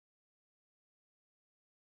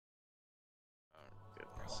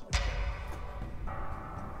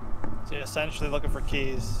So you're essentially looking for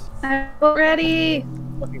keys. I'm ready.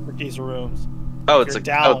 Looking for keys to rooms. Oh, If it's you're a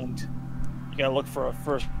downed. You gotta look for a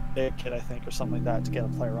first aid kit, I think, or something like that to get a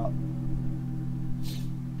player up.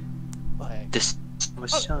 Like, This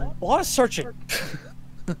was a lot of searching.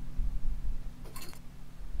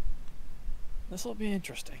 This will be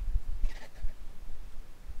interesting.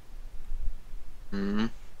 Mm-hmm.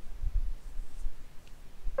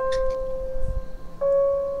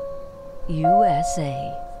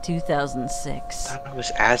 USA, 2006. That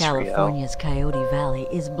was Asriel. California's Coyote Valley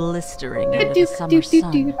is blistering under the summer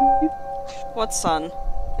sun. What sun?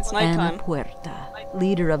 It's Ana nighttime. Puerta,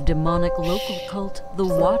 leader of demonic local cult, the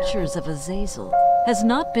Watchers of Azazel, has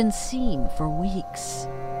not been seen for weeks.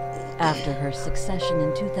 After her succession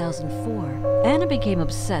in 2004, Anna became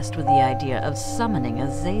obsessed with the idea of summoning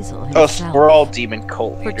Azazel Oh, himself. we're all demon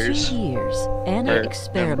cult For 2 leaders. years, Anna Or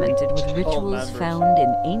experimented with rituals members. found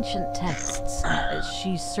in ancient texts as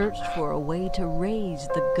she searched for a way to raise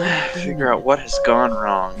the goat Figure demon. out what has gone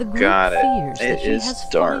wrong. The group Got fears it. that It she is has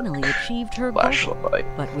dark. finally achieved her goal, Flashlight.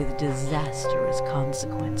 but with disastrous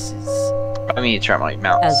consequences. I mean, you try my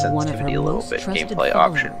mount As one of her sensitivity a little most bit. trusted Gameplay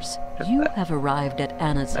option. followers, you have arrived at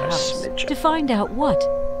Anna's Nice house smidge. to find out what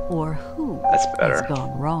or who That's has better.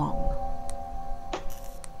 gone wrong.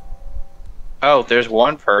 Oh, there's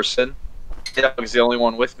one person. The dog's the only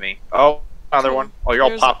one with me. Oh, another one. Oh, you're all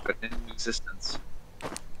There's- popping into existence.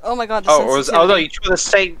 Oh my god, the Oh, no, sensitivity. you two are the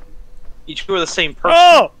same. You two are the same person.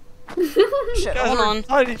 Oh! Shit, Guys hold are on.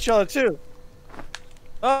 inside each other too.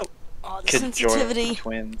 Oh! Oh, the Conjoined sensitivity.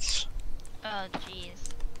 twins. Oh,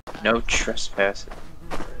 jeez. No trespassing.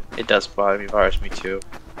 It does bother me. Bothers me too.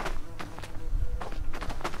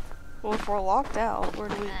 Well, if we're locked out, where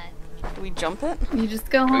do we jump it? You just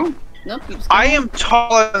go home. Nope, you just go I home. am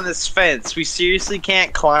taller than this fence. We seriously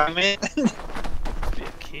can't climb it. Be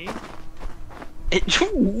a key?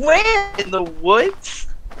 Where in the woods?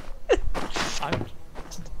 I'm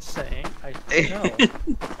saying I don't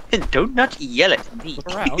know. Do not yell at me.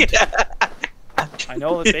 Look around. I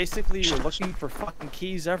know that basically you're looking for fucking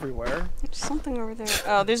keys everywhere. There's something over there.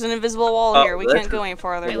 Oh, there's an invisible wall Oh, here. We that's can't go any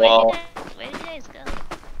farther. Wait, Wall. where did you guys go?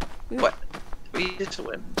 What? We just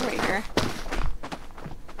win. Right here.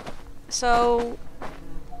 So,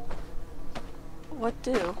 what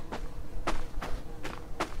do?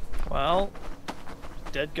 Well,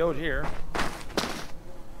 dead goat here.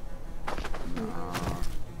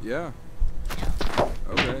 Yeah.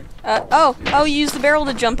 Okay. Oh, you use the barrel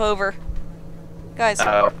to jump over. Guys,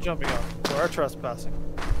 Oh, Jumping up. We are trespassing.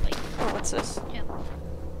 oh, what's this? Yeah,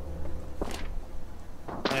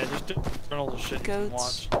 just do journals and shit you can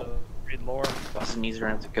Goats. watch to read lore. wasn't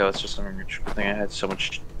easier to go. It's just something ritual thing. I had so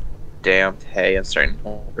much damned hay. I'm starting to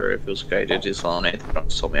wonder if it was good. I did just alone. Nathan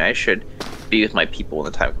told me I should be with my people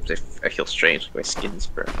when the time comes. I feel strange, like my skin's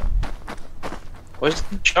burning. What's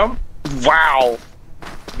the jump? Wow,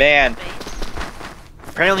 man.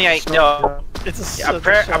 Apparently I no. It's a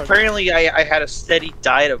Yeah, apparently I had a steady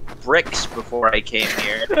diet of bricks before I came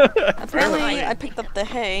here. Apparently, I picked up the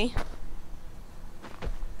hay.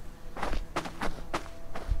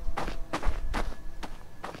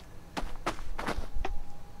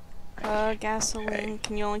 Gasoline. Okay.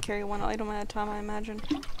 Can you only carry one item at a time, I imagine?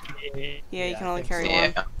 Yeah, you can I only think carry so.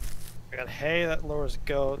 one. Yeah. I got hay that lures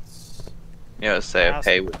goats. Yeah, say Gas-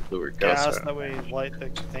 hay with lure Gas ghosts. that way light the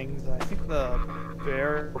things. I think the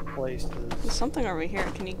bear place There's is. something over here.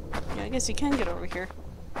 Can you? Yeah, I guess you can get over here.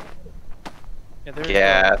 Yeah, there's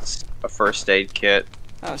Gas, a first aid kit.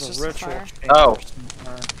 Oh, it's there's just a a ritual fire. chamber Oh.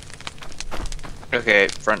 somewhere. Okay,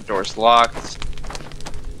 front door's locked.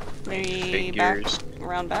 Maybe back, Figures.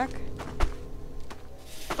 around back.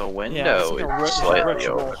 The Yeah, it's window like a is it's a slightly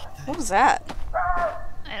ritual. open. What was that?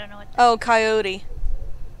 I don't know what. Oh, Coyote.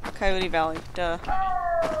 Coyote Valley. Duh.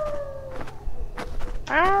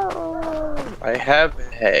 I have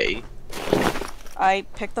hay. I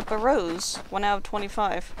picked up a rose. 1 out of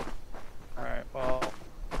 25. Alright, well.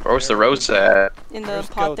 Where's the rose at? In the There's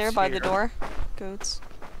pot there goats by the here. door. Goats.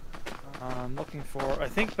 I'm looking for. I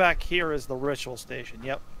think back here is the ritual station.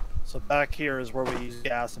 Yep. So back here is where we use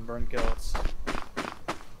gas and burn goats.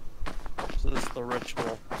 So this is the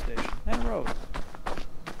ritual station and road.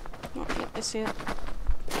 Oh, yeah, I see it.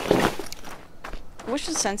 I wish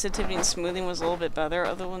the sensitivity and smoothing was a little bit better.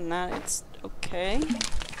 Other than that, it's okay.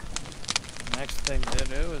 Next thing to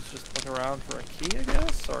do is just look around for a key, I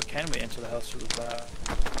guess, or can we enter the house through the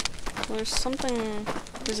back? Well, there's something.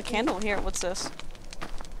 There's a candle here. What's this?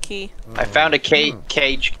 Key. I found a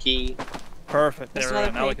cage key. Perfect. There's There we go.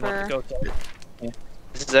 another Now we can let the paper. goats out.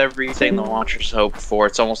 This is everything the Watchers hope for.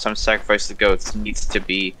 It's almost time to sacrifice the goats. It needs to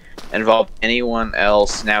be involve anyone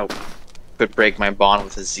else now could break my bond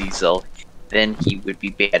with Azazel, then he would be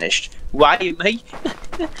banished. Why am I...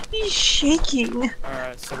 He's shaking.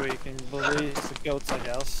 Alright, so we can release the goats, I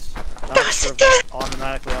guess. Not sure if that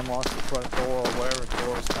automatically unlocks the front door or whatever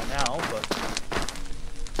door is by now, but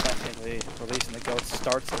technically releasing the goats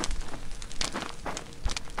starts it.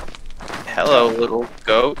 Hello, little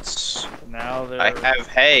goats. Now they're... I have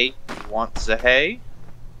hay. Want the hay?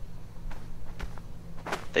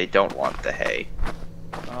 They don't want the hay.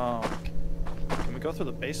 Oh. Can we go through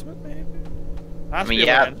the basement, maybe? I mean,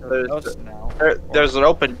 yeah, there's an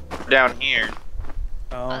open down here.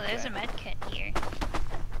 Oh, Oh, there's a med kit here.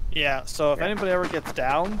 Yeah, so if anybody ever gets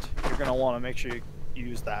downed, you're gonna want to make sure you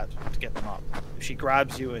use that to get them up. If she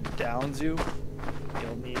grabs you and downs you,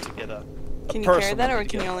 you'll need to get a Can you carry that, or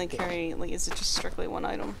can you only carry, like, is it just strictly one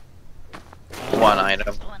item? One item.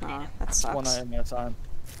 Just one item. That sucks. One item at a time.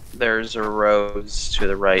 There's a rose to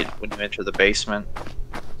the right when you enter the basement.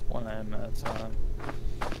 One item at a time.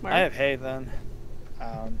 Where? I have hay then.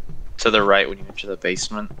 To the right when you enter the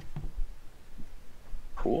basement.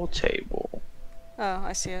 Pool table. Oh,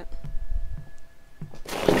 I see it.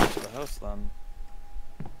 To the house then.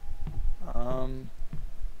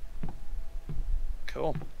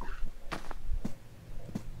 Cool.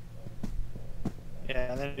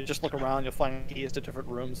 Yeah, and then you just look around, you'll find keys to different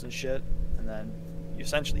rooms and shit, and then you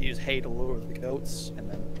essentially use hay to lure the goats, and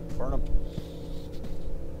then burn them.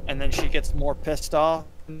 And then she gets more pissed off.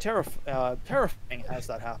 And terrifying as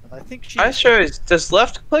that happens. I think she... I sure does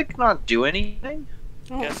left click not do anything? I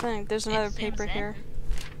don't Yes. think. There's another It paper seems here.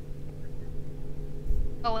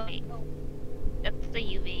 Oh wait. That's the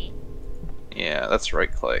UV. Yeah, that's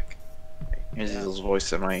right click. Here's his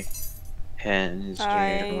voice in my head.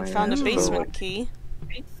 I found a basement key.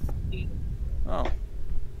 Oh.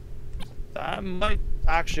 That might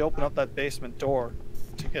actually open up that basement door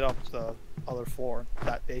to get up to the other floor.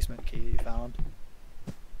 That basement key you found.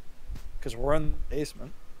 Because we're in the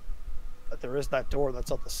basement. But there is that door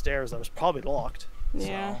that's up the stairs that was probably locked.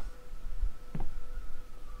 Yeah. So.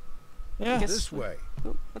 Yeah. Guess- This way.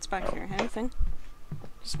 Oop, what's back Oh. here? Anything?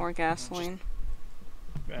 Just more gasoline.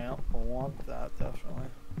 Yeah, we'll want that definitely.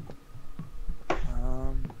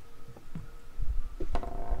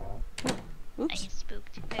 I Oops.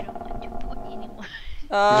 spooked. I don't want to put anymore.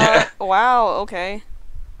 Wow, okay.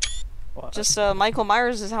 What? Just, Michael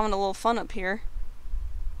Myers is having a little fun up here.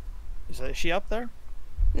 Is she up there?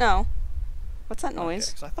 No. What's that Okay,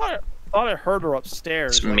 noise? 'cause I thought I heard her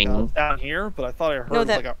upstairs, It's like, me. down here, but I thought I heard No,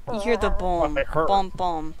 that like a. you hear the boom, I heard. boom,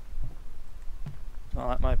 boom. Oh,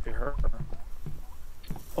 that might be her.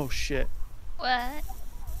 Oh shit, What?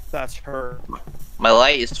 that's her. My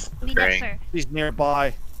light is Maybe that's flickering. her. She's nearby.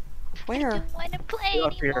 I Where? don't want to play Get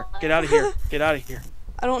up anymore. here. Get out of here. Get out of here.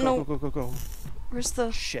 I don't Go, know. go, go, go, go. Where's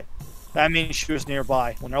the? Shit. That means she was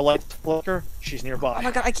nearby. When her lights flicker, she's nearby. Oh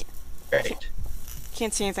my god, I Great.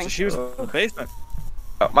 can't see anything. So she was in the basement.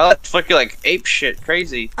 My light's flickering like ape shit,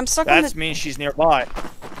 crazy. I'm stuck in That the. means she's nearby.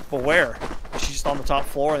 But where? Is she just on the top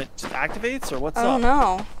floor and it just activates, or what's I up? don't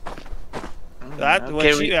know. That when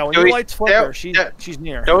Can she, we- yeah, when do your we- lights flicker, yeah, she's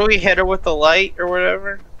near. Don't we hit her with the light or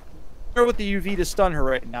whatever? Her with the UV to stun her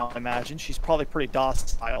right now. I imagine she's probably pretty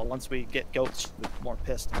docile. Once we get goats, she'll be more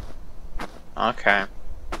pissed. Okay.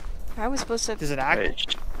 I was supposed to. Does it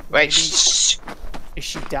act? Wait, shh. Is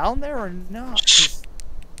she down there or not? Shh. 'Cause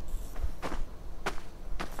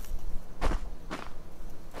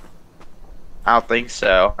I don't think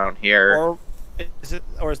so. I don't hear. Or is it?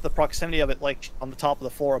 Or is the proximity of it like on the top of the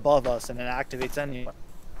floor above us and it activates anyway?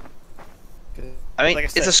 'Cause, I mean, like I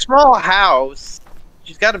it's a said- small house.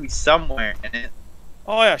 She's got to be somewhere in it.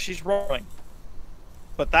 Oh yeah, she's rolling.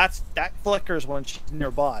 But that flickers when she's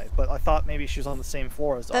nearby. But I thought maybe she was on the same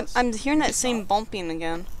floor as That, us. I'm hearing that It's same not. bumping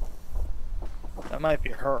again. That might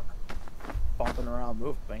be her bumping around,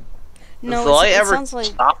 moving. No, Does the light it ever sounds like.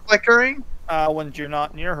 stop flickering? When you're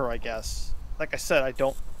not near her, I guess. Like I said, I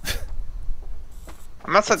don't.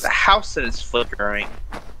 I'm outside the house that is flickering.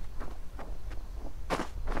 I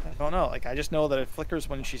don't know. Like I just know that it flickers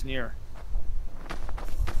when she's near.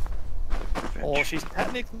 Well, she's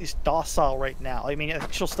technically docile right now. I mean,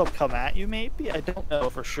 she'll still come at you, maybe. I don't know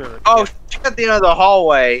for sure. Oh, she's at the end of the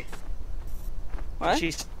hallway. What?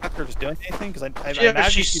 She's stuck or just doing anything? Because I Yeah, but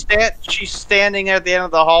imagine she's standing at the end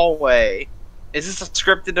of the hallway. Is this a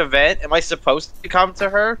scripted event? Am I supposed to come to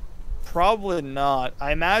her? probably not.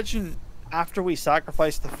 I imagine after we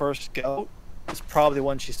sacrifice the first goat, is probably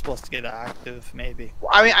when she's supposed to get active. Maybe.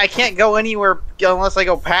 I mean, I can't go anywhere unless I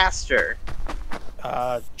go past her.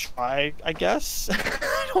 Try, I guess.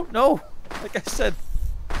 I don't know. Like I said,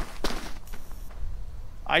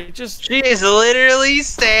 She is literally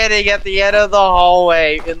standing at the end of the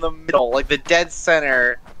hallway in the middle, like the dead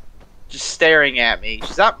center, just staring at me.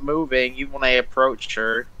 She's not moving even when I approach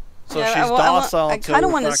her. So Yeah, she's docile. I kind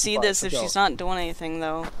of want to to see this if she's not doing anything,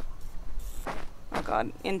 though. Oh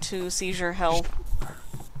god, into seizure hell.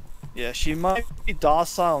 Yeah, she might be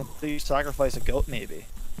docile until you sacrifice a goat, maybe.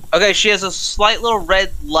 Okay, she has a slight little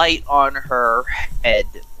red light on her head.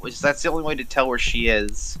 That's the only way to tell where she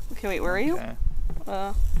is. Okay, wait, where are you? Okay.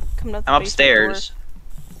 Coming up the I'm basement upstairs.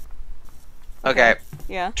 door. Okay.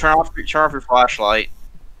 Yeah. Turn off your flashlight.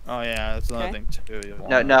 Oh yeah, that's another thing too.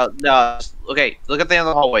 No. Okay, look at the end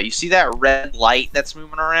of the hallway. You see that red light that's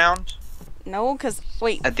moving around? No, cause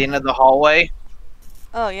wait. At the end of the hallway?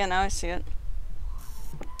 Oh yeah, now I see it.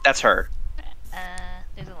 That's her.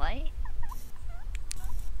 There's a light?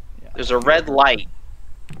 Yeah, There's a red light.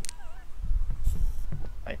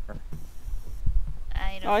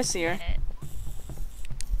 I don't I see her. get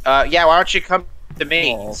it. Yeah, why don't you come to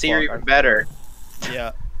me? Oh, See her fuck, even better.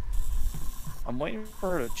 Yeah. I'm waiting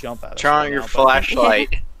for her to jump at us. Turn on your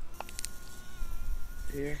flashlight.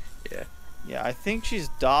 Here? Yeah. Yeah, I think she's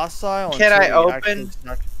docile. Can until I we open? actually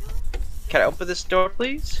snuck- Can I open this door,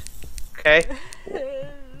 please? Okay.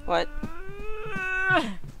 What?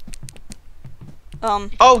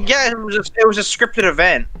 Oh yeah, it was a scripted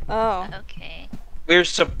event. Oh. Okay. We were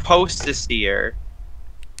supposed to see her.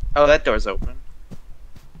 Oh, that door's open.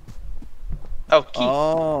 Oh, key.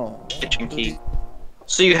 Oh. Kitchen key.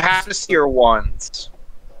 So you have to see her once.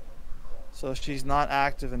 So she's not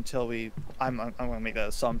active until we. I'm gonna make that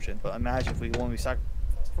assumption, but imagine if when we sacrifice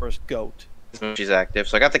the first goat. She's active.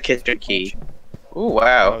 So I got the kitchen key. Ooh,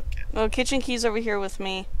 wow. Okay. Oh, kitchen key's over here with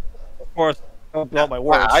me. Of course, don't blow my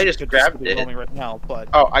words. Wow, I she just could grabbed be it. roaming right now, but.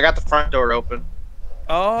 Oh, I got the front door open.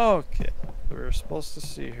 Oh, okay. We were supposed to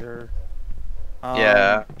see her.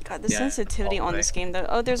 Yeah. God, the Yeah, sensitivity on hallway. this game, though.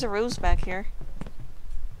 Oh, there's a rose back here.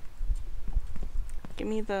 Give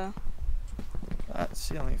me the. That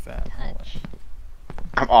ceiling fan. Touch.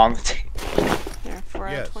 I'm on the table. There, 4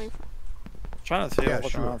 out Yes. of 24. Trying to see Yeah, looking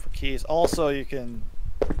sure. around for keys. Also, you can.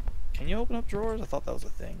 Can you open up drawers? I thought that was a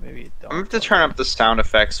thing. Maybe you don't. I'm gonna have to turn up the sound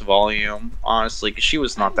effects volume, honestly, because she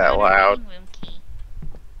was not that I'm loud. running room key.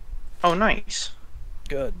 Oh, nice.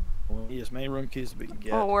 Good. We need as many room keys as we can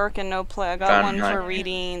get. Oh, work and no play. I got Found one none. for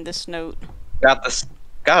reading this note. Got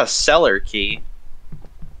a cellar key.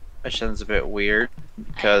 Which sounds a bit weird I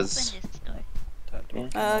because opened this door. That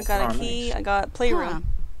door. Got a Oh, key. nice. I got playroom.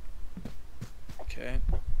 Okay.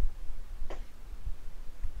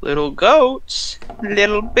 little goats,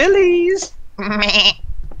 little billies.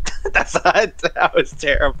 That was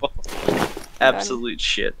terrible. Absolute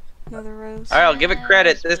shit. Another rose. All right, I'll give it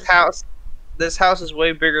credit. This house is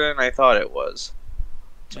way bigger than I thought it was.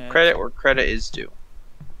 So Yeah, credit where credit is due.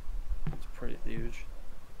 It's pretty huge.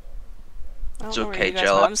 I don't It's know where okay, you guys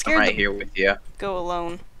Jello. are. I'm scared right to here with you. go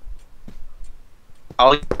alone.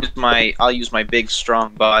 I'll use my big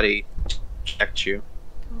strong body to protect you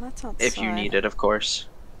Oh, that's outside. if you need it, of course.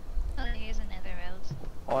 Oh, here's another rose.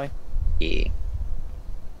 Oi. Yeah.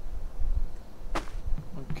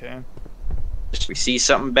 Okay. If we see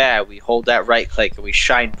something bad, we hold that right click and we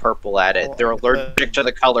shine purple at it. Oh, They're okay. allergic to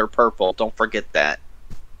the color purple. Don't forget that.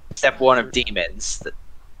 Step one of demons.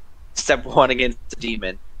 Step one against the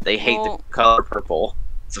demon. They hate Well- the color purple.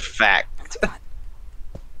 It's a fact. That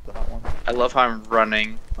one. I love how I'm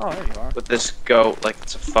running Oh, there you are. with this goat like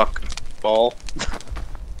it's a fucking ball.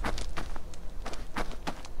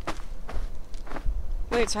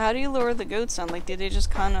 Wait, so how do you lure the goats on? Like, do they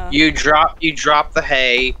just kind of? You drop the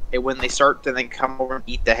hay, and when they start to then come over and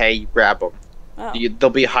eat the hay, you grab them. Oh. They'll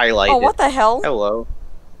be highlighted. Oh, what the hell? Hello.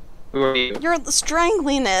 Who are you? You're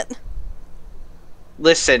strangling it.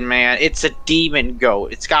 Listen, man, it's a demon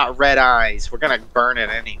goat. It's got red eyes. We're gonna burn it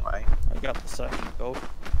anyway. I got the second goat.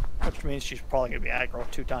 Which means she's probably gonna be aggro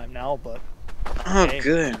 2 times now, but. Oh, Okay.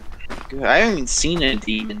 good. Good. I haven't even seen a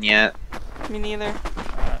demon yet. Me neither.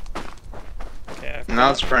 Alright. Okay, I've Now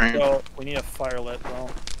got it's burning. the goat. We need a fire lit though.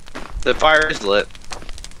 The fire is lit.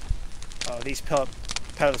 These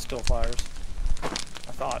pedestal fires.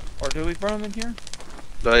 I thought. Or do we burn them in here?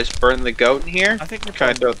 Do I just burn the goat in here? I think we're Can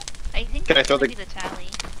I burning- throw? I think Can I that's throw gonna the- be the tally.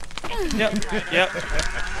 Yep, yep.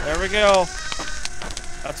 There we go.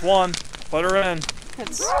 That's one. Put her in.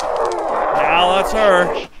 It's. Now that's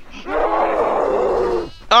her.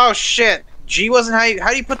 Oh shit! G wasn't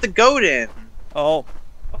how do you put the goat in? Oh,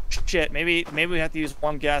 shit. Maybe we have to use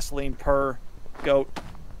 1 gasoline per goat.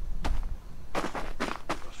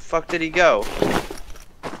 Fuck did he go?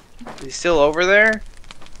 Is he still over there?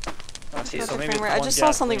 Okay, Got so the maybe frame it's rate. I 1 just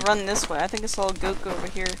saw something gasoline. run this way. I think I saw a goat go over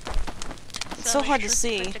here. It's so hard to let's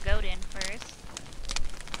see. Put the goat in first.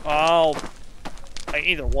 Oh,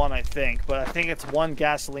 either one, I think. But I think it's 1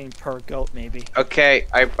 gasoline per goat, maybe. Okay,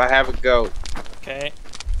 I have a goat. Okay.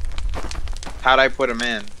 How'd I put him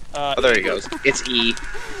in? Oh, there he goes. It's E.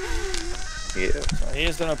 Yeah. So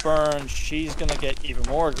he's gonna burn. She's gonna get even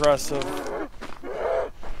more aggressive.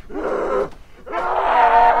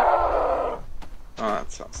 Oh,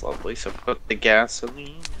 that sounds lovely. So put the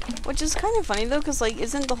gasoline. Which is kind of funny though, because like,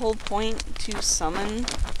 isn't the whole point to summon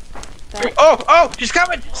that? Oh! She's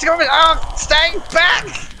coming! She's coming! Oh, stay back!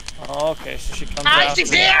 Oh, okay, so she comes after.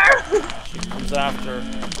 She's here! She comes after.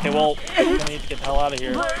 Okay, well, we're gonna need to get the hell out of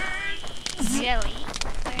here. Jelly.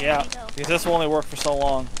 Yeah, because this will only work for so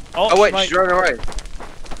long. Oh wait, she's running away.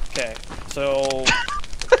 Okay, so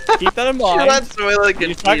keep that in mind. She runs away like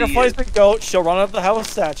you sacrifice the goat, she'll run up the house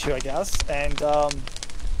statue, I guess, and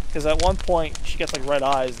because at one point she gets like red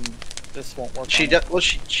eyes, and this won't work. She does. Well,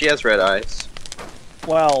 she has red eyes.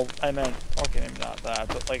 Well, I meant okay, maybe not that,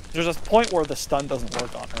 but like there's a point where the stun doesn't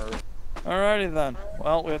work on her. Alrighty then.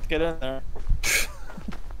 Well, we have to get in there.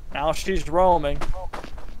 Now she's roaming.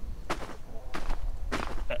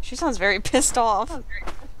 She sounds very pissed off.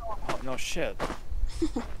 Oh, no shit. I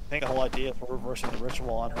think the whole idea is we're reversing the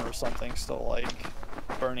ritual on her or something, so like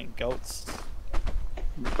burning goats.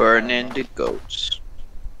 Burning the goats.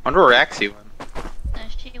 I wonder where Axie went.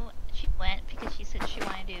 She went because she said she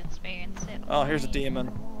wanted to experience it. Oh, here's a demon.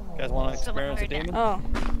 You guys want to experience a demon? Oh.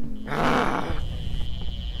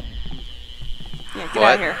 Yeah, get What?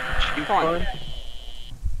 out of here. Come on.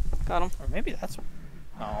 Got him. Or maybe that's.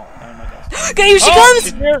 Oh, never mind. Okay, here she comes!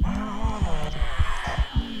 She's here.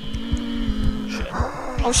 Shit.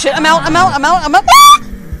 Oh shit, I'm out! Grab I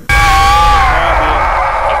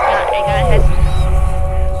got you.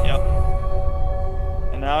 Yep.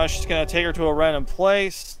 And now she's gonna take her to a random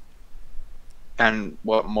place. And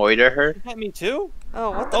what moider her? Hit me too?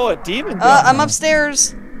 Oh, what the? Oh, a demon. got I'm me.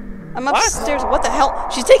 upstairs. I'm upstairs. What the hell?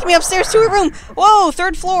 She's taking me upstairs to her room. Whoa,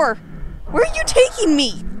 3rd floor. Where are you taking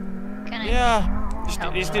me? Yeah.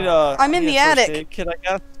 You just need a. I'm in the attic. Kid, I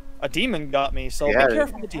guess. A demon got me, so Yeah. be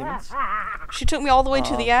careful with the demons. She took me all the way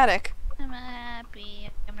to the attic. I'm not happy.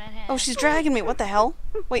 I'm not happy. Oh, she's dragging me. What the hell?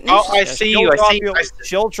 Wait, no. Oh, I see you. I see.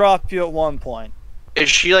 She'll drop you at one point. Is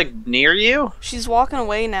she like near you? She's walking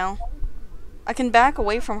away now. I can back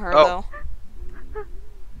away from her Oh. though.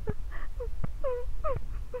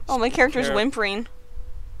 Oh, my character's Here. whimpering.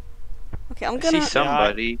 Okay, I'm I gonna. see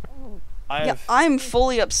somebody. Yeah, I'm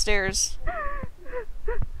fully upstairs.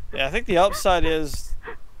 Yeah, I think the upside is.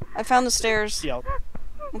 I found the stairs. Yeah.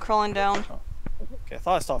 I'm crawling down. Okay, I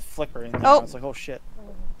thought I saw flickering there. Oh. I was like, oh shit.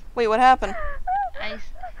 Wait, what happened?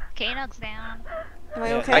 K-Nug's down. Am I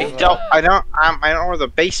Yeah, okay? I don't know where the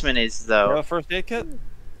basement is You have though. a first aid kit?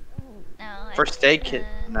 No. First aid kit?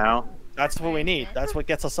 No. That's what we need. That's what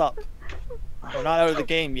gets us up. We're not out of the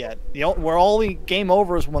game yet. We're only game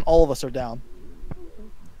over is when all of us are down.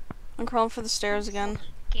 I'm crawling for the stairs again.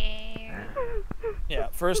 Scared. Yeah,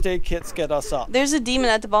 first aid kits get us up. There's a demon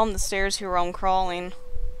at the bottom of the stairs here where I'm crawling.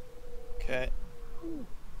 Okay.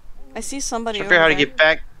 I see somebody Trying to over figure out how to there. get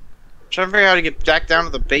back. Trying to figure out how to get back down to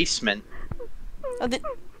the basement. Oh, the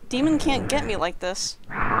demon can't get me like this.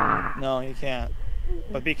 No, he can't.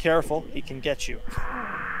 But be careful, he can get you.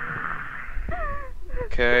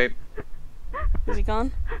 Okay. Is he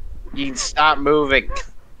gone? You can stop moving.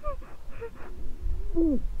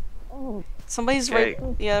 Somebody's Okay.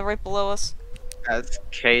 right below us. That's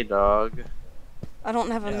K-Dog. I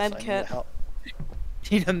don't have a Yes, med I need kit. help.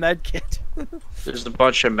 Need a med kit. There's a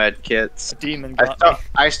bunch of med kits. A demon I got me.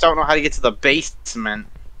 just don't know how to get to the basement.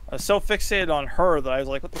 I was so fixated on her that I was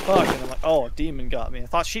like, what the fuck? And I'm like, oh, a demon got me. I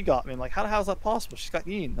thought she got me. I'm like, how the hell is that possible? She's got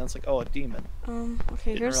Yin. And it's like, oh, a demon.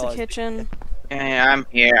 Okay, Didn't here's the realize- kitchen. Yeah, I'm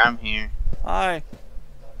here. Hi.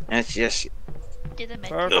 It's just, Did the med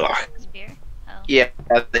Perfect. kit disappear? Oh. yeah,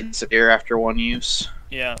 they disappear after one use.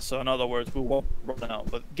 Yeah, so in other words, we won't run out.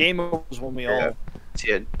 But game over is when we Yeah. all... It's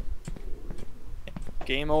good.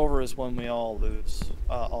 Game over is when we all lose.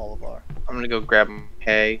 All of our... I'm gonna go grab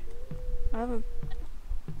hay. I have a...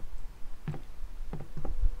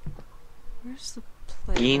 Where's the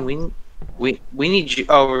plate? Yin, we need you.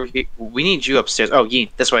 Oh, we need you upstairs. Oh, Yin,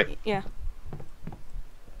 this way. Yeah.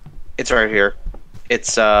 It's right here.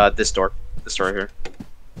 It's this door. This door right here.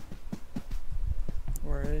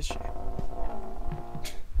 Where is she?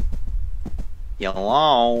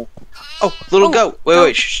 Hello. Oh, little Oh, goat. Wait, goat.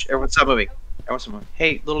 wait. Shh. Everyone stop moving. Everyone stop moving.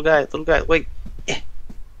 Hey, little guy. Wait.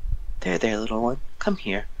 There, little one. Come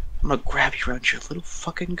here. I'm gonna grab you around your little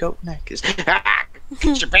fucking goat neck. Bitch,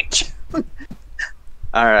 bitch.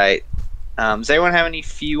 All right. Does anyone have any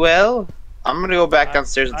fuel? I'm gonna go back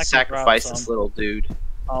downstairs I and can grab sacrifice some. this little dude.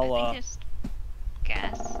 I'll, I think there's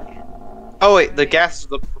gas. Oh wait, the gas of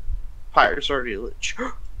the fire's already lit.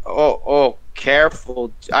 Oh,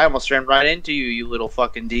 careful! I almost ran right into you, you little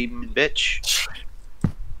fucking demon bitch.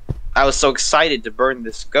 I was so excited to burn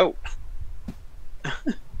this goat.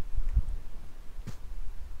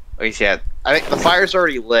 Wait, yeah, I think the fire's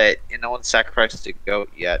already lit, and no one sacrificed a goat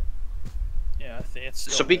yet. Yeah, I think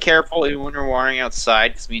it's. So be careful even when you're wandering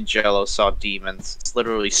outside, because me and Jello saw demons. It's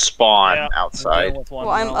literally spawn outside. Well,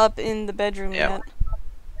 I'm up in the bedroom yet.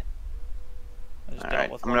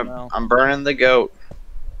 Alright, I'm burning the goat.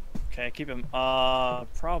 Okay, keep him.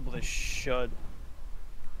 Probably should.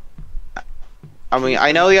 I mean,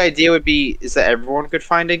 I know the idea would be is that everyone could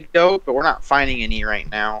find a goat, but we're not finding any right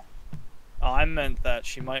now. Oh, I meant that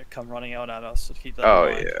she might come running out at us, so keep that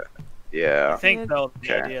in mind. Yeah. I think, though,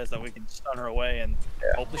 the idea is that we can stun her away and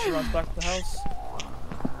hopefully she runs back to the house.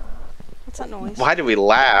 What's that noise? Why did we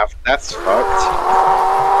laugh? That's fucked.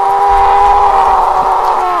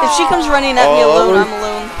 If she comes running at me alone, I'm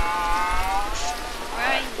alone.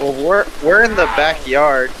 Well, we're in the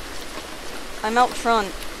backyard. I'm out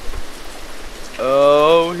front.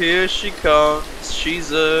 Oh, here she comes.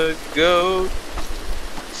 She's a goat.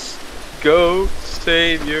 Goat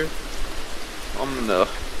savior. I'm the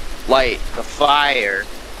light, the fire.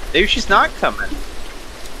 Maybe she's not coming.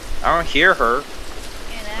 I don't hear her.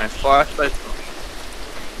 My flashlight.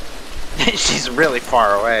 She's really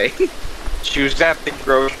far away. She was at the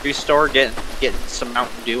grocery store getting some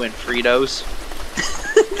Mountain Dew and Fritos.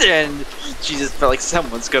 And she just felt like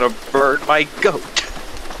someone's gonna burn my goat.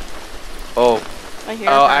 Oh. I hear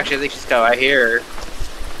her. Actually, I think she's coming. I hear her.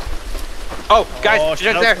 Oh, guys, she's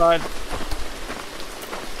up there.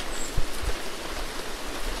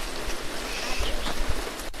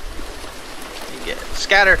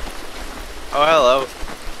 Scatter. Oh, hello.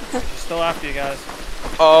 She's still after you guys.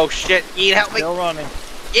 Oh shit! Yeet, help me! Still running.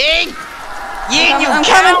 Yeet! Yeet, you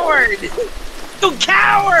coward! You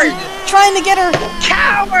coward! Trying to get her.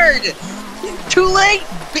 Coward! Too late!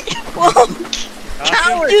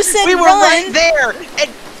 Coward! You said we were right there,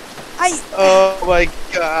 and oh my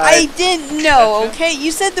god! I didn't know. Okay,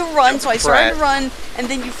 you said to run, so I started to run, and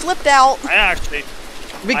then you flipped out.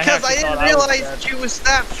 Because I didn't realize she was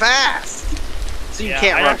that fast. So you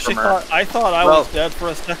can't run from her. I thought I was dead for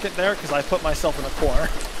a second there because I put myself in a corner.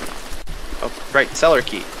 Oh, right, cellar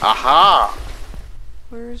key. Aha!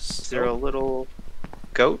 Is there a little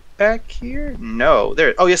goat back here? No,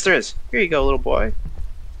 there. Oh, yes, there is. Here you go, little boy.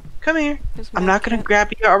 Come here. I'm not gonna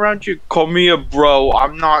grab you around you. Come here, bro.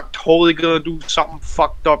 I'm not totally gonna do something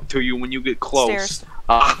fucked up to you when you get close.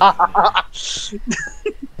 I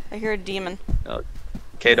hear a demon.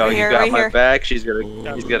 Okay, dog, you got my back. She's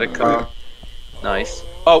gonna come. Nice.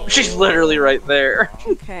 Oh, she's literally right there.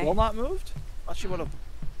 Okay. Will not moved? Thought she would have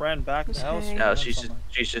ran back to the house. No, she's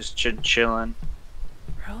just chilling.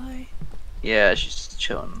 Really? Yeah, she's just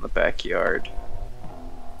chilling in the backyard.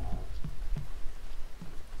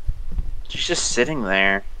 She's just sitting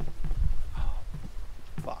there.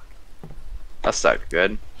 Fuck. That's not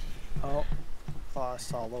good. Oh. I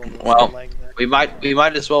saw a little well, leg there. we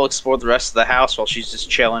might as well explore the rest of the house while she's just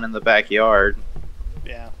chilling in the backyard.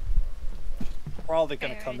 Yeah. Probably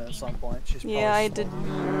gonna come in at some point. She's yeah, I did.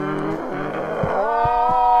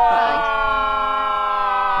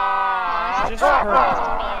 Just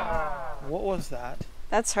her. What was that?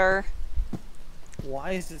 That's her.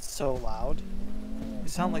 Why is it so loud? It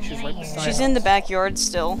sounded like she was right beside She's us. in the backyard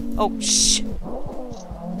still. Oh, shh.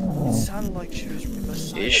 It sounded like she was right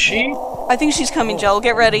beside us. Is she? I think she's coming, Jell.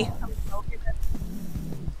 Get ready.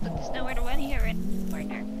 There's nowhere to run here,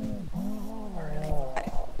 partner.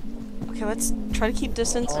 Okay, let's try to keep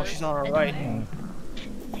distance. Oh, she's on her right.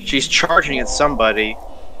 She's charging at somebody.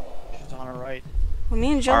 She's on her right. Well,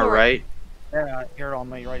 me and Jell All right. Yeah, I hear it on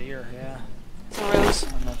me right here. Yeah. Rose.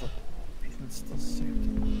 I don't know if the basement's still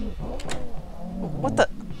saved. What the?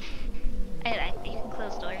 You can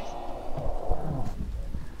close doors.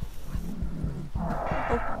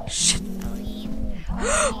 Oh, shit.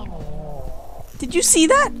 Did you see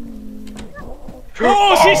that?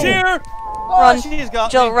 Oh, she's here! Run. Oh, she's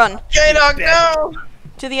got Jell, me. run. J-Dog, no!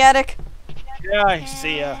 To the attic. Yeah, I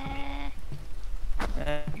see ya.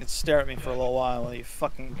 You can stare at me for a little while while you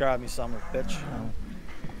fucking grab me some, bitch.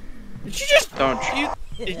 Did you just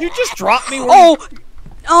Did you just drop me?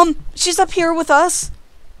 She's up here with us.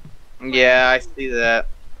 Yeah, I see that.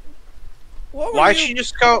 Why'd she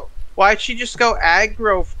just go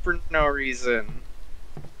aggro for no reason?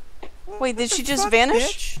 Wait, did she just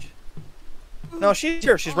vanish? Bitch? No, she's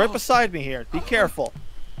here. She's right beside me here. Be careful.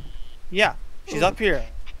 Yeah, she's up here.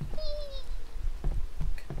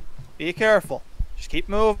 Be careful. Just keep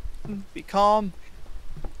moving. Be calm.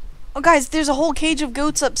 Oh, guys, there's a whole cage of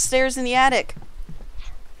goats upstairs in the attic.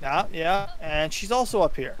 Yeah, and she's also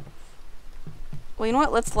up here. Well, you know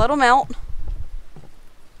what? Let's let them out.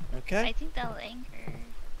 Okay. I think that'll anger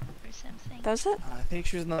or something. Does it? I think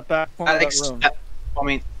she was in the back corner of that room. I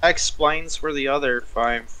mean, that explains where the other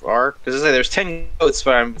 5 are. Because there's 10 goats,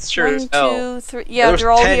 but I'm sure as 1, hell. 2, 3. Yeah, There's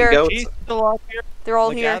they're all 10 here. goats. She's still up here. They're all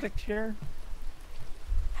Like here. Addict here.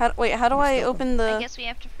 Wait, how do I open I the... guess we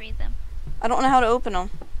have to free them. I don't know how to open them.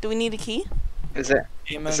 Do we need a key? Is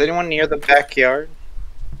Demon. anyone near the backyard?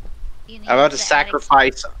 You need I'm about to the attic.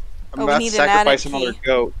 sacrifice. I'm Oh, we about need to an attic sacrifice another key.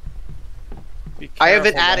 goat. Be I have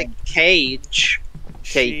an careful, attic then. cage.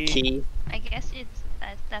 She- Key. I guess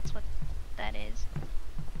that's what that is.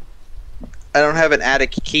 I don't have an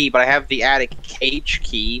attic key, but I have the attic cage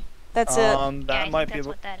key. That's it. Yeah, That I might think be that's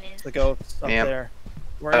what that is. the goats up Yep. there.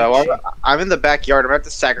 Where is she? Well, I'm in the backyard. I'm about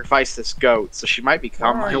to sacrifice this goat, so she might be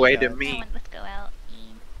on Where are my you way to guys? me. Someone, let's go out.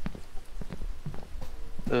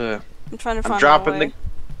 I'm trying to I'm find dropping my the. way.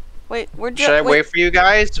 Wait, we're Should I wait for you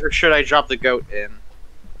guys, or should I drop the goat in?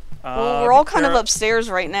 Well, we're all be kind of care- upstairs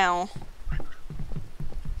right now. Yeah,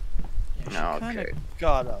 she No, kinda okay.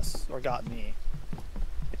 got us, or got me.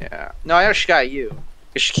 Yeah. No, I know she got you.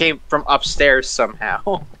 'Cause she came from upstairs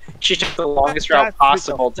somehow. She took the longest That route freaked the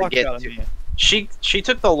possible to fuck get out of to. me. She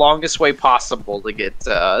took the longest way possible to get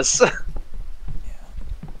to us.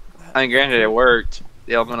 I mean, granted, it worked.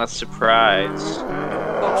 The element of surprise.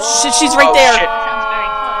 Oh shit, she's right there! Shit. Sounds very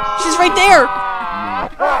close. She's right there!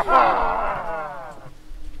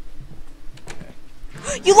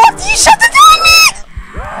 You locked you shut the door on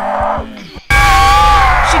me!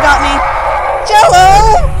 She got me. Jello!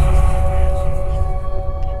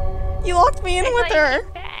 You locked me in I with thought you her.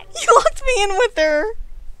 came back. You locked me in with her.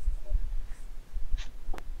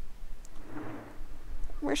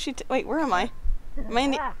 Where's she? Wait, where am I? Am I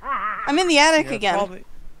in the? I'm in the attic Yeah, again. probably-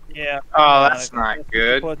 Yeah. Oh, that's not That's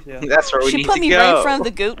good. what you- That's where we She need put to me go. right in front of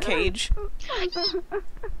the goat cage.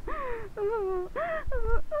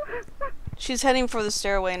 She's heading for the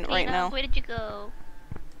stairway right Tina, now. where did you go?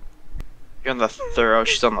 You're on the third. Oh,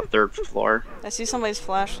 she's on the 3rd floor. I see somebody's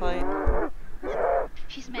flashlight.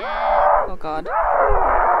 She's mad. Oh god.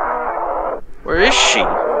 Where is she?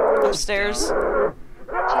 Upstairs. She's Oh,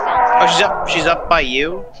 downstairs. she's up. She's up by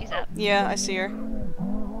you. She's up. Yeah, I see her.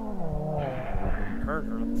 Heard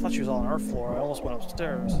her. I thought she was on our floor. I almost went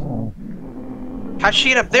upstairs. How'd she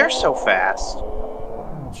get up there so fast?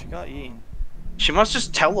 She got eaten. She must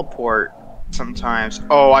just teleport sometimes.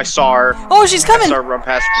 Oh, I saw her. Oh, she's I coming! saw her run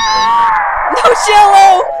past me. No,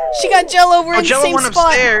 Jello! She got Jello. We're Oh, in the Jello same went spot.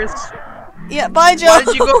 upstairs. Yeah, bye, Jello. Why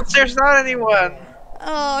did you go upstairs without anyone?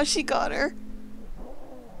 Oh, she got her.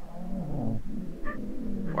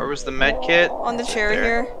 Where was the med kit? On the chair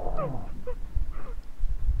There. here.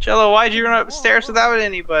 Jello, why'd you run upstairs without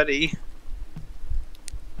anybody?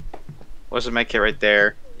 Where's the med kit right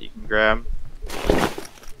there? You can grab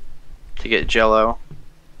to get Jello.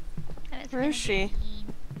 That was Where is she? mean.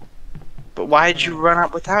 But why'd you run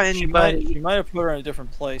up without She might anybody? have put her in a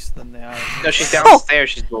different place than the attic. No, she's downstairs.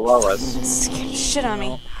 She's below us. Scared the shit out of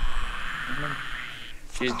me.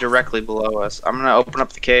 She's directly below us. I'm gonna open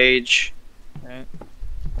up the cage. Right.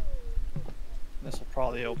 This will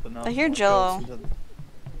probably open up. I hear when it Jello. goes into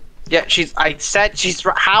Yeah, I said she's.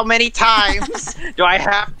 How many times do I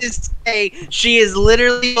have to say she is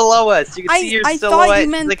literally below us? You can see her I thought silhouette you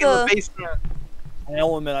meant like in the- the basement. I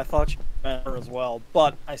admit, I thought you meant her as well,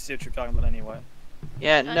 but I see what you're talking about anyway.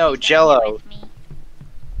 Yeah, Oh, no, she's down here Jello. with me.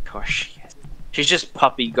 Of course she is. She's just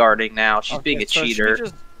puppy guarding now. She's being a so she cheater.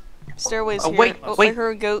 just- Stairway's Oh, here. wait, Oh, I wait,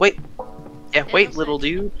 heard a goat. wait. Yeah, There's wait, also little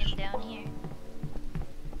dude. him down here.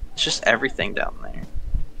 It's just everything down there.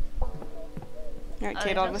 Alright, Oh,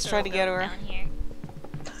 K-Dog, there's let's also try a to get goat her. down here.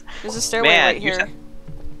 There's a stairway Man, right you're here.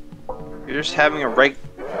 You're just having a break.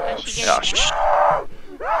 Oh, she Oh, gets sh-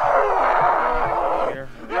 Here.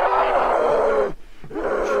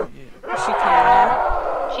 Is she coming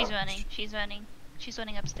now? She's running. She's running. She's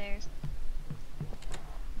running upstairs.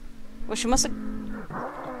 Well, she must have.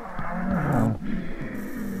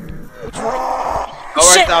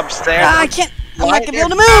 Oh, Shit! right upstairs. Ah, I can't. I'm not Right gonna be able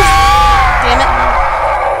to move. Damn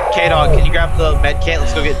it! K-Dog, can you grab the med kit?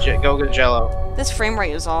 Let's go get Jello. This frame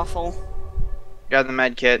rate is awful. Grab the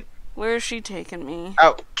med kit. Where is she taking me?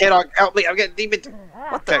 Oh, K-Dog, help me! I'm getting demon.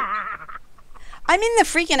 What the? I'm in the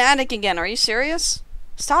freaking attic again. Are you serious?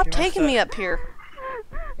 Stop You must taking me have- up here.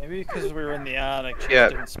 Maybe because we were in the attic, she Yeah.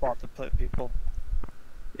 just didn't spot the people.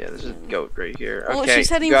 Yeah, there's a goat right here. Well, Okay, she's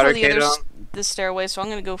heading you got for her, the other K-Dog? this stairway, so I'm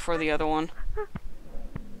gonna go for the other one.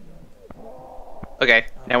 Okay.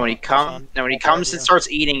 Now when he comes and starts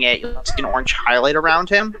eating it, you'll see an orange highlight around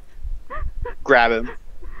him. Grab him.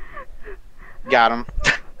 Got him.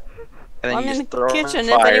 And then I'm you in just the throw him in kitchen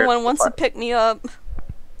if fire. anyone wants to pick me up.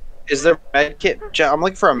 Is there a med kit? I'm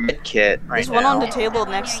looking for a med kit right There's now. one on the table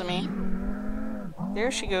next to me.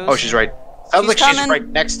 There she goes. Oh, she's right. Sounds like she's coming. right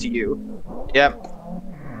next to you. Yep.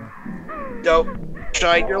 Go.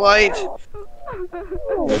 Shine your light.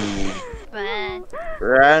 But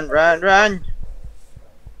Run.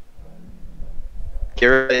 Get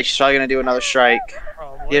ready. She's probably gonna do another strike.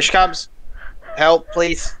 Probably. Here she comes. Help,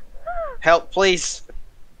 please. Help, please.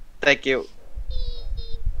 Thank you.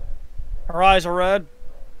 Her eyes are red.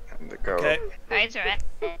 Go. Okay. eyes are at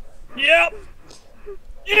it. Yep.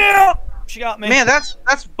 Yeah. She got me. Man, that's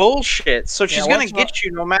bullshit. So she's gonna once get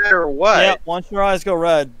you no matter what. Yep. Once your eyes go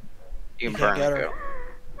red, You you can can't burn get her.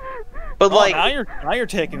 her. But Oh, like, now you're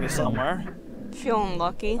taking me somewhere. Feeling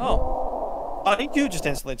lucky. Oh. I think you just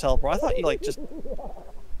instantly teleport. I thought you like just.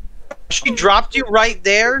 she dropped you right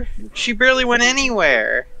there. She barely went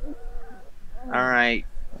anywhere. All right.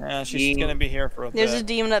 Yeah, she's gonna be here for a There's a bit.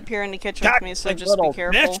 demon up here in the kitchen God, with me, so like just be little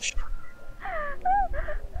careful. bitch.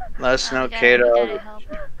 Let us know, We gotta Kato. help.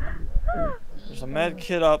 There's a med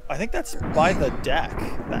kit up. I think that's by the deck.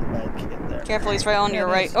 That med kit there. Careful, he's right on your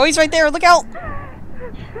it right. is. Oh, he's right there. Look out!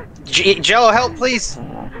 Jello, help, please.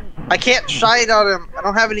 I can't shine on him. I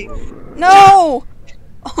don't have any. No!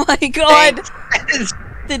 Oh my god! Thanks.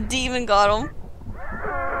 The demon got him.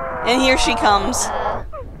 And here she comes. Oh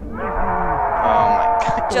my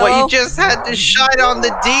god. Jello? Well, you just had to shine on the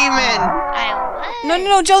demon. I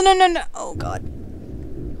No, Jill, no. Oh god.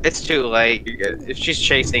 It's too late. You're good. If she's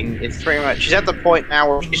chasing, it's pretty much. She's at the point now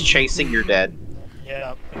where she's chasing, you're dead.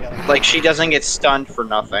 Yeah. We gotta, Like, she doesn't get stunned for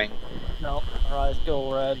nothing. no, her eyes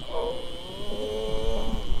go red.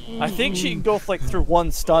 I think she can go like through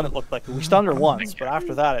one stun. It looked like we stunned her once, but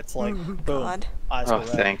after that, it's like boom. God. Oh, Eyes go red.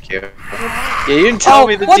 thank you. Yeah, you didn't tell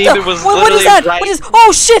me the what demon was what literally is that? right. What is?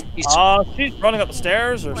 Oh shit! She's running up the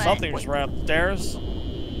stairs or What? something. Just ran up the stairs.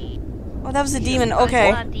 Oh, that was the demon.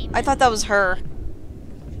 Okay. Not demon. I thought that was her.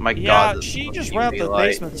 My Yeah, God. this she fucking just ran up UV the light.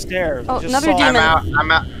 basement stairs. Oh, I just another saw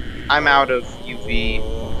demon. I'm out of UV.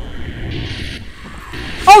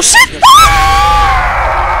 Oh shit!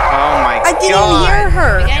 Oh my I didn't God. hear We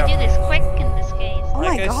her. gotta do this quick in this case. Oh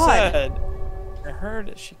Like my I god. said, I heard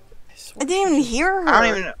it. I didn't even hear her. I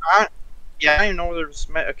don't even. I don't even know where there's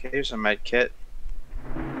med. Okay, there's a med kit.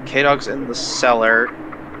 K-Dog's in the cellar.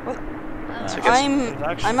 So I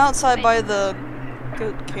guess I'm outside by the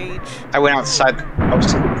goat cage. I went outside the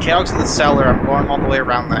house. K-Dog's in the cellar. I'm going all the way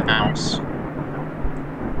around the house.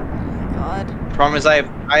 God. Problem is, I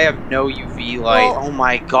have no UV light. Well- Oh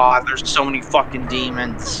my God, there's so many fucking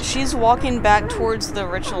demons. She's walking back towards the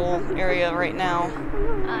ritual area right now.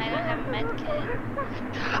 I don't have a med kit.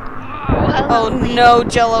 Oh no,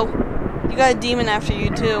 Jello. You got a demon after you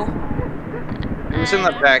too. Who's in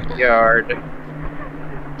the backyard?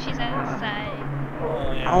 She's outside.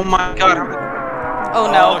 Oh, yeah. Oh my God, Oh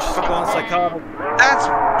Oh, no. she's going psychotic. that's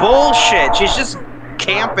bullshit. She's just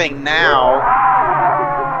camping now.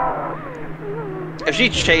 If she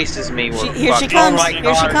chases me, we're Here she fucked. comes. Oh my Here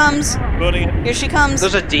she God. comes. Booting it. Here she comes.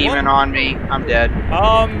 There's a demon on me. I'm dead.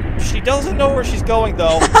 She doesn't know where she's going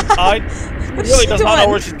though. What is Really she does not know doing?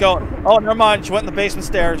 where she's going. Oh, never mind. She went in the basement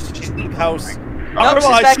stairs. She's in the house. Nope, Never she's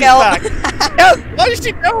mind, back out. back. Yeah, what is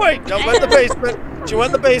she doing? She went in the basement. She went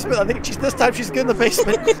in the basement. I think this time she's in the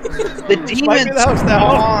basement. The She might be in the house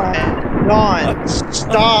now. Gone.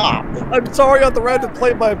 Stop. I'm sorry on the random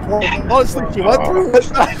play by point. Honestly, she went through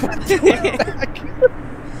it. I went through it back.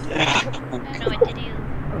 I don't know what to do.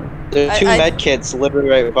 There are two I- med kits literally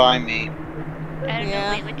right by me. I don't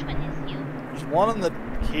Yeah. know. Wait, which one is you? There's one in the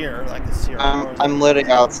here. I can see her. I'm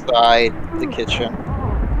literally outside the kitchen.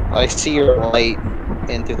 I see your light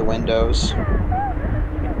in through the windows.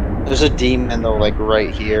 There's a demon though, like right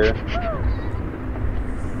here.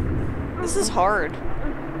 This is hard.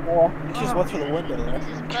 Well, she just went through the window there. This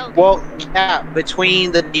is broken. Well, yeah,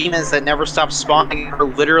 between the demons that never stop spawning and are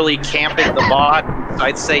literally camping the bot,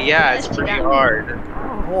 I'd say yeah, it's pretty hard.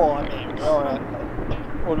 Well, I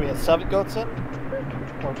mean, what do we have? 7 goats in?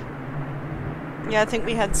 Or, Yeah, I think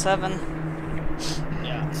we had 7.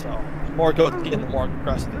 yeah. So the more goats you get, the more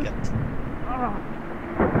aggressive it gets.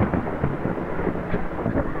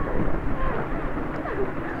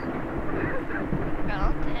 We're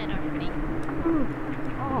all dead already.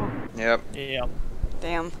 Yep. Yeah.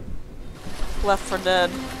 Damn. Left for dead.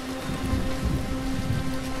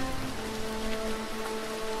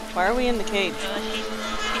 Why are we in the cage?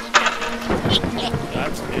 She's trapped.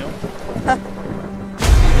 That's new.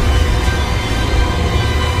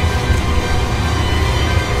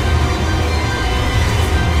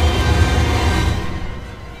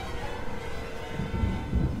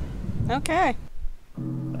 Okay.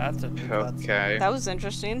 That's a new cutscene. Okay. That was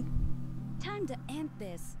interesting. Time to end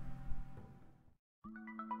this.